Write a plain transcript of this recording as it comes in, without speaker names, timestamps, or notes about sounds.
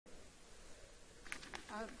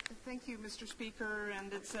Thank you, Mr. Speaker,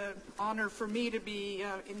 and it's an honor for me to be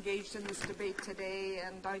engaged in this debate today.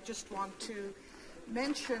 And I just want to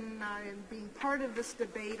mention, in being part of this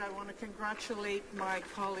debate, I want to congratulate my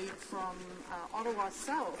colleague from Ottawa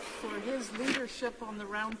South for his leadership on the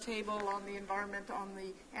roundtable on the environment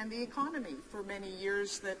and the economy for many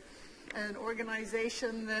years. That an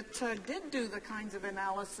organization that did do the kinds of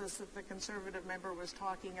analysis that the Conservative member was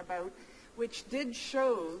talking about, which did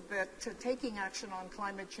show that taking action on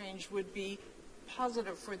climate change would be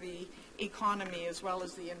positive for the economy as well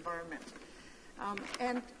as the environment.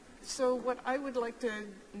 And so what I would like to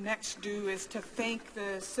next do is to thank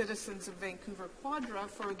the citizens of Vancouver Quadra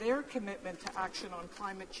for their commitment to action on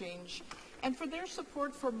climate change and for their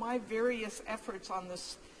support for my various efforts on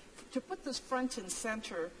this, to put this front and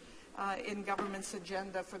center in government's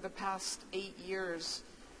agenda for the past 8 years.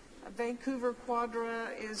 Vancouver Quadra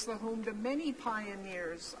is the home to many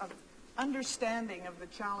pioneers of understanding of the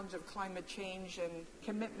challenge of climate change and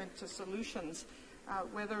commitment to solutions,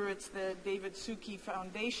 whether it's the David Suki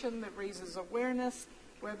Foundation that raises awareness,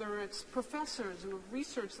 whether it's professors who have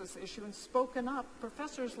researched this issue and spoken up,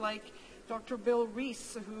 professors like Dr. Bill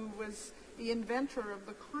Rees, who was the inventor of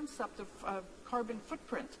the concept of carbon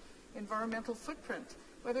footprint, environmental footprint,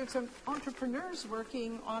 whether it's entrepreneurs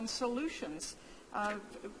working on solutions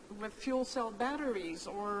with fuel cell batteries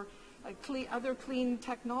or other clean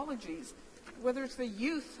technologies, whether it's the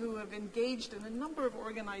youth who have engaged in a number of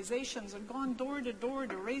organizations and gone door to door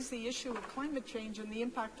to raise the issue of climate change and the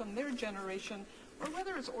impact on their generation, or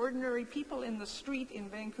whether it's ordinary people in the street in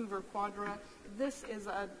Vancouver Quadra, this is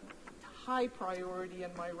a high priority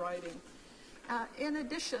in my riding. In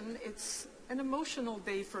addition, it's an emotional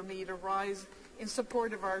day for me to rise in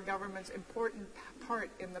support of our government's important part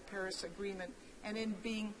in the Paris Agreement and in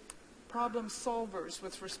being problem solvers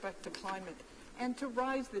with respect to climate, and to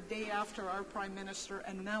rise the day after our Prime Minister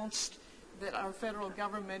announced that our federal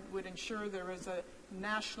government would ensure there is a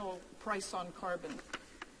national price on carbon.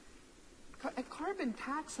 A carbon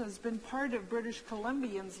tax has been part of British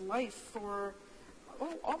Columbians' life for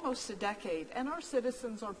almost a decade, and our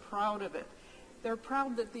citizens are proud of it. They're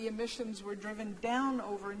proud that the emissions were driven down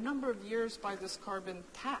over a number of years by this carbon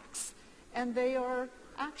tax, and they are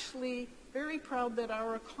actually very proud that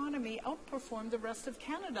our economy outperformed the rest of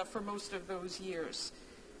Canada for most of those years.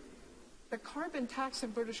 The carbon tax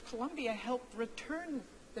in British Columbia helped return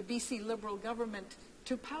the BC Liberal government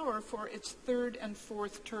to power for its third and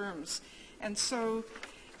fourth terms. And so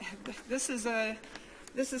this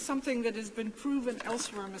is something that has been proven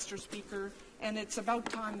elsewhere, Mr. Speaker, and it's about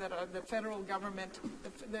time that the federal government,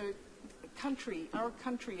 our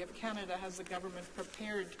country of Canada, has a government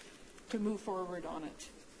prepared to move forward on it.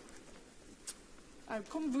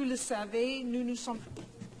 Comme vous le savez, nous sommes...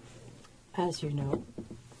 As you know,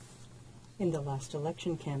 in the last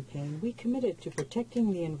election campaign, we committed to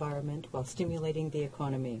protecting the environment while stimulating the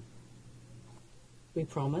economy. We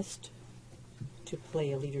promised to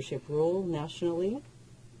play a leadership role nationally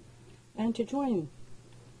and to join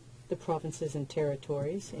the provinces and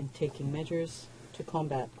territories in taking measures to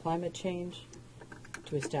combat climate change,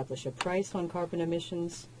 to establish a price on carbon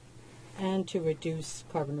emissions, and to reduce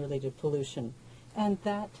carbon-related pollution. And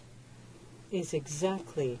that is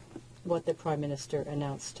exactly what the Prime Minister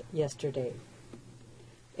announced yesterday.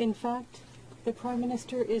 In fact, the Prime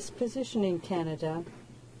Minister is positioning Canada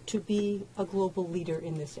to be a global leader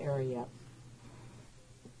in this area.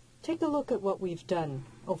 Take a look at what we've done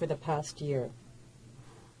over the past year.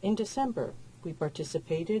 In December, we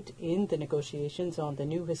participated in the negotiations on the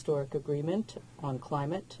new historic agreement on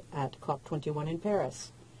climate at COP21 in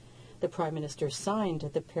Paris. The Prime Minister signed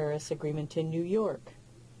the Paris Agreement in New York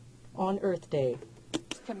on Earth Day.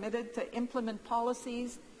 Committed to implement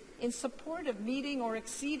policies in support of meeting or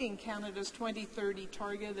exceeding Canada's 2030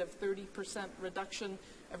 target of 30% reduction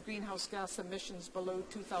of greenhouse gas emissions below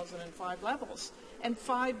 2005 levels. And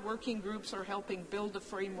 5 working groups are helping build a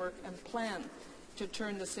framework and plan to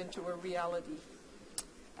turn this into a reality.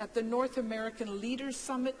 At the North American Leaders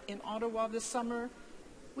Summit in Ottawa this summer,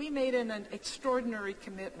 we made an extraordinary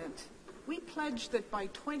commitment. We pledged that by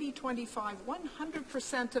 2025,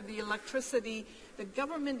 100% of the electricity the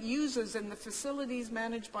government uses in the facilities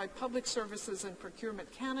managed by Public Services and Procurement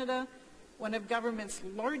Canada, one of government's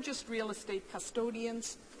largest real estate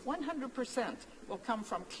custodians, 100% will come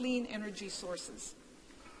from clean energy sources.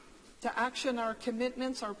 To action our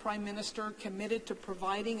commitments, our Prime Minister committed to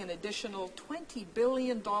providing an additional $20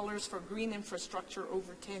 billion for green infrastructure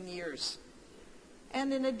over 10 years.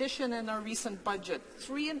 And in addition, in our recent budget,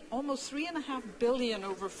 almost $3.5 billion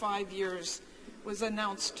over 5 years was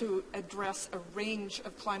announced to address a range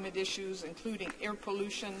of climate issues, including air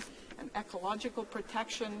pollution and ecological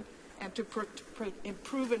protection, and to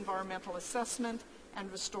improve environmental assessment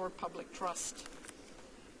and restore public trust.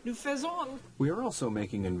 We are also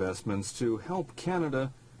making investments to help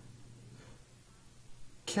Canada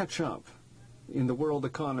catch up in the world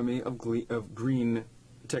economy of green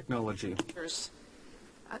technology.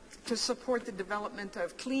 To support the development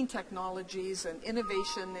of clean technologies and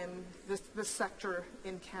innovation in this sector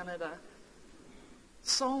in Canada.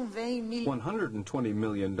 $120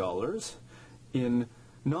 million in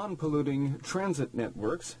non-polluting transit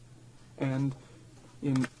networks and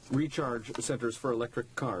in recharge centers for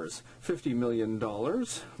electric cars. $50 million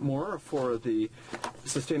more for the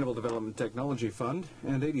Sustainable Development Technology Fund,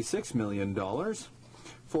 and $86 million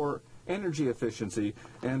for energy efficiency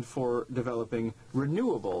and for developing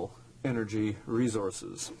renewable energy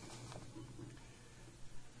resources.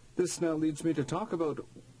 This now leads me to talk about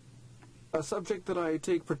a subject that I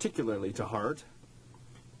take particularly to heart,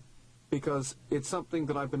 because it's something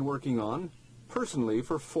that I've been working on personally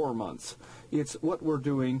for 4 months. It's what we're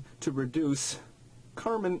doing to reduce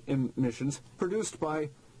carbon emissions produced by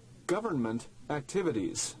government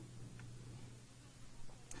activities.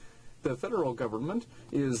 The federal government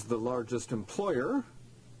is the largest employer,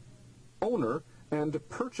 owner, and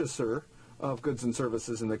purchaser of goods and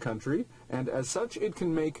services in the country, and as such, it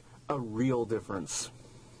can make a real difference.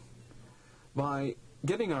 By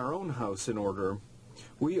getting our own house in order,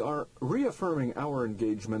 we are reaffirming our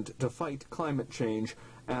engagement to fight climate change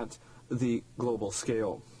at the global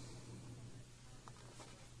scale.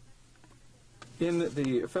 In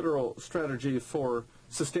the federal strategy for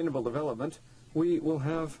sustainable development, we will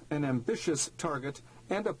have an ambitious target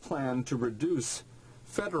and a plan to reduce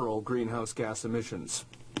federal greenhouse gas emissions.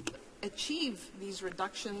 Achieve these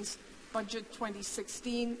reductions, in Budget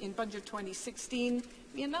 2016,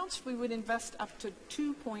 we announced we would invest up to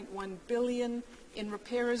 $2.1 billion in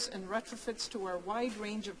repairs and retrofits to our wide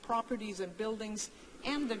range of properties and buildings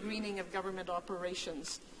and the greening of government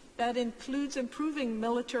operations. That includes improving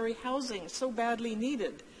military housing, so badly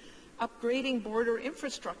needed, upgrading border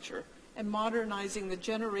infrastructure, and modernizing the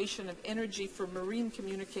generation of energy for marine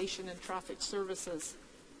communication and traffic services.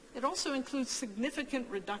 It also includes significant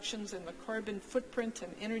reductions in the carbon footprint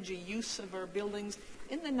and energy use of our buildings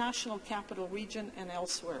in the National Capital Region and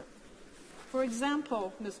elsewhere. For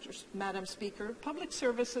example, Madam Speaker, Public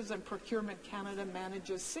Services and Procurement Canada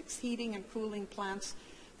manages 6 heating and cooling plants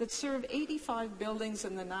that serve 85 buildings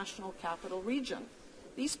in the National Capital Region.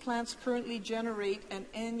 These plants currently generate an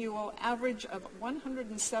annual average of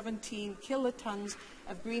 117 kilotons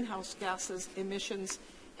of greenhouse gases emissions,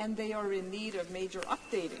 and they are in need of major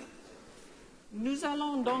updating. Nous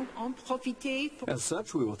allons donc en profiter. As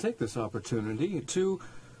such, we will take this opportunity to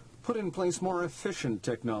put in place more efficient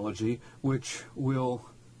technology which will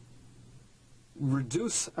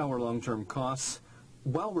reduce our long-term costs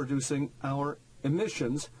while reducing our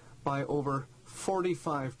emissions by over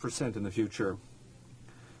 45% in the future.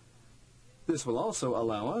 This will also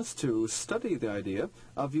allow us to study the idea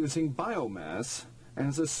of using biomass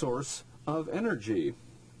as a source of energy,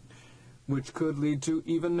 which could lead to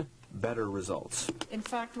even better results. In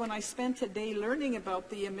fact, when I spent a day learning about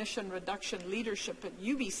the emission reduction leadership at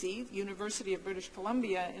UBC, University of British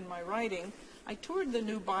Columbia, in my writing, I toured the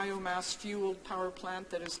new biomass-fueled power plant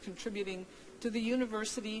that is contributing to the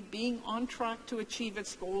university being on track to achieve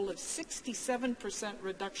its goal of 67%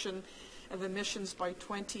 reduction of emissions by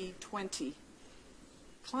 2020.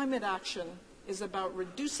 Climate action is about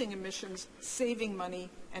reducing emissions, saving money,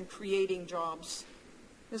 and creating jobs.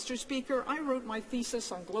 Mr. Speaker, I wrote my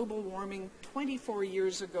thesis on global warming 24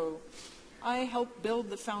 years ago. I helped build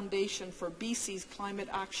the foundation for BC's climate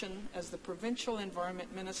action as the Provincial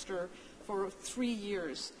Environment Minister for 3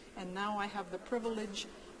 years, and now I have the privilege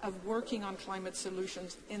of working on climate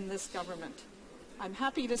solutions in this government. I'm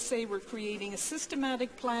happy to say we're creating a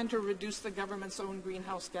systematic plan to reduce the government's own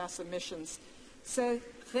greenhouse gas emissions.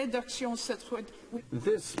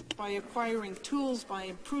 This by acquiring tools, by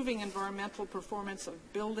improving environmental performance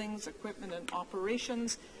of buildings, equipment, and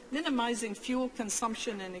operations, minimizing fuel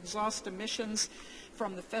consumption and exhaust emissions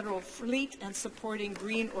from the federal fleet, and supporting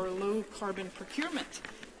green or low-carbon procurement.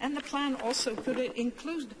 And the plan also could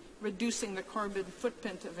include reducing the carbon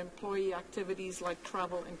footprint of employee activities like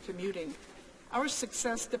travel and commuting. Our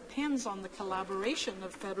success depends on the collaboration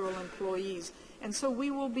of federal employees, and so we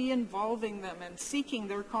will be involving them and seeking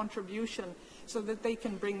their contribution so that they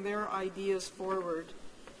can bring their ideas forward.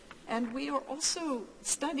 And we are also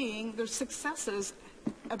studying their successes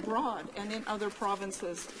abroad and in other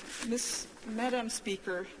provinces. Madam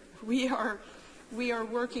Speaker, we are we are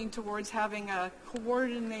working towards having a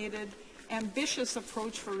coordinated, ambitious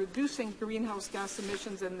approach for reducing greenhouse gas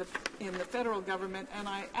emissions in the federal government, and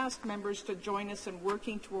I ask members to join us in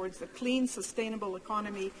working towards the clean, sustainable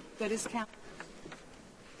economy that is Canada.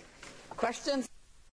 Questions?